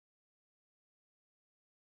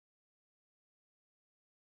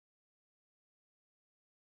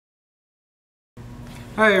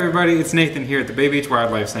Hi everybody, it's Nathan here at the Bay Beach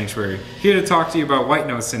Wildlife Sanctuary, here to talk to you about white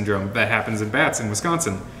nose syndrome that happens in bats in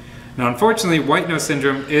Wisconsin. Now unfortunately, white nose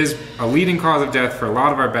syndrome is a leading cause of death for a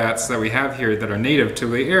lot of our bats that we have here that are native to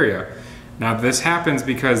the area. Now this happens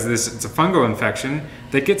because it's a fungal infection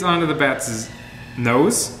that gets onto the bats'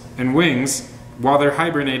 nose and wings while they're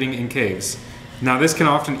hibernating in caves. Now this can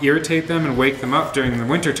often irritate them and wake them up during the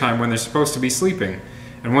winter time when they're supposed to be sleeping.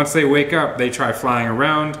 And once they wake up, they try flying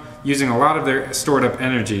around, using a lot of their stored up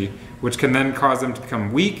energy, which can then cause them to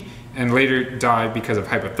become weak and later die because of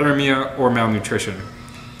hypothermia or malnutrition.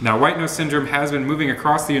 Now, white nose syndrome has been moving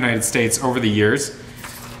across the United States over the years.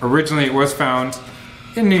 Originally, it was found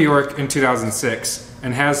in New York in 2006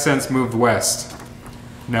 and has since moved west.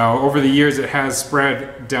 Now, over the years, it has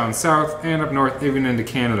spread down south and up north, even into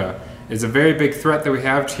Canada. It's a very big threat that we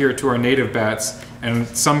have here to our native bats, and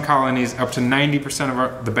some colonies, up to 90%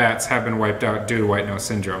 of the bats have been wiped out due to white nose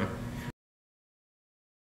syndrome.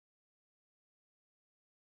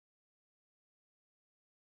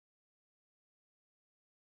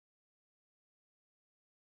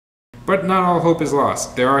 But not all hope is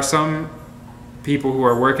lost. There are some people who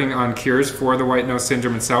are working on cures for the white nose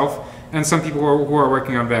syndrome itself, and some people who are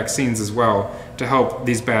working on vaccines as well to help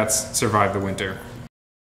these bats survive the winter.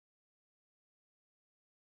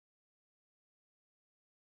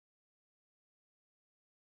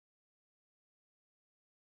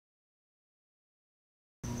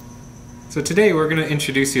 So today we're going to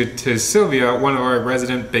introduce you to Sylvia, one of our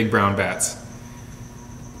resident big brown bats.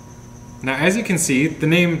 Now as you can see, the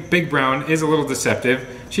name Big Brown is a little deceptive.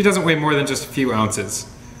 She doesn't weigh more than just a few ounces.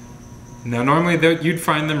 Now normally you'd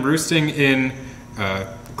find them roosting in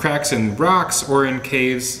cracks in rocks or in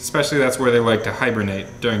caves, especially that's where they like to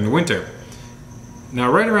hibernate during the winter. Now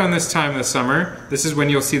right around this time of the summer, this is when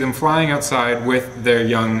you'll see them flying outside with their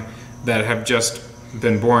young that have just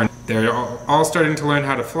been born. They're all starting to learn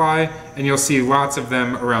how to fly, and you'll see lots of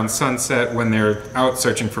them around sunset when they're out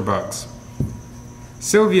searching for bugs.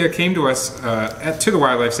 Sylvia came to us to the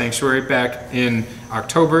Wildlife Sanctuary back in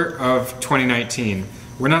October of 2019.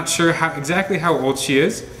 We're not sure exactly how old she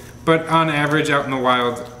is, but on average out in the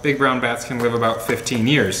wild, big brown bats can live about 15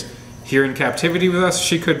 years. Here in captivity with us,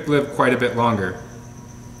 she could live quite a bit longer.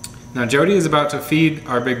 Now Jody is about to feed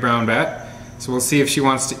our big brown bat, so we'll see if she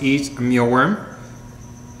wants to eat a mealworm.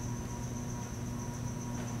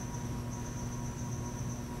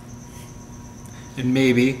 And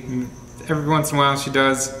maybe, every once in a while she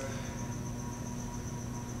does.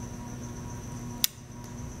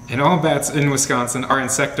 And all bats in Wisconsin are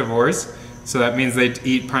insectivores, so that means they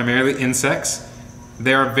eat primarily insects.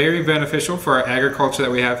 They are very beneficial for our agriculture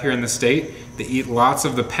that we have here in the state. They eat lots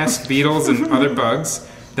of the pest beetles and other bugs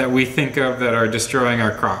that we think of that are destroying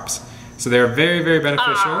our crops. So they're very, very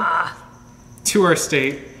beneficial to our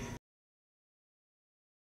state.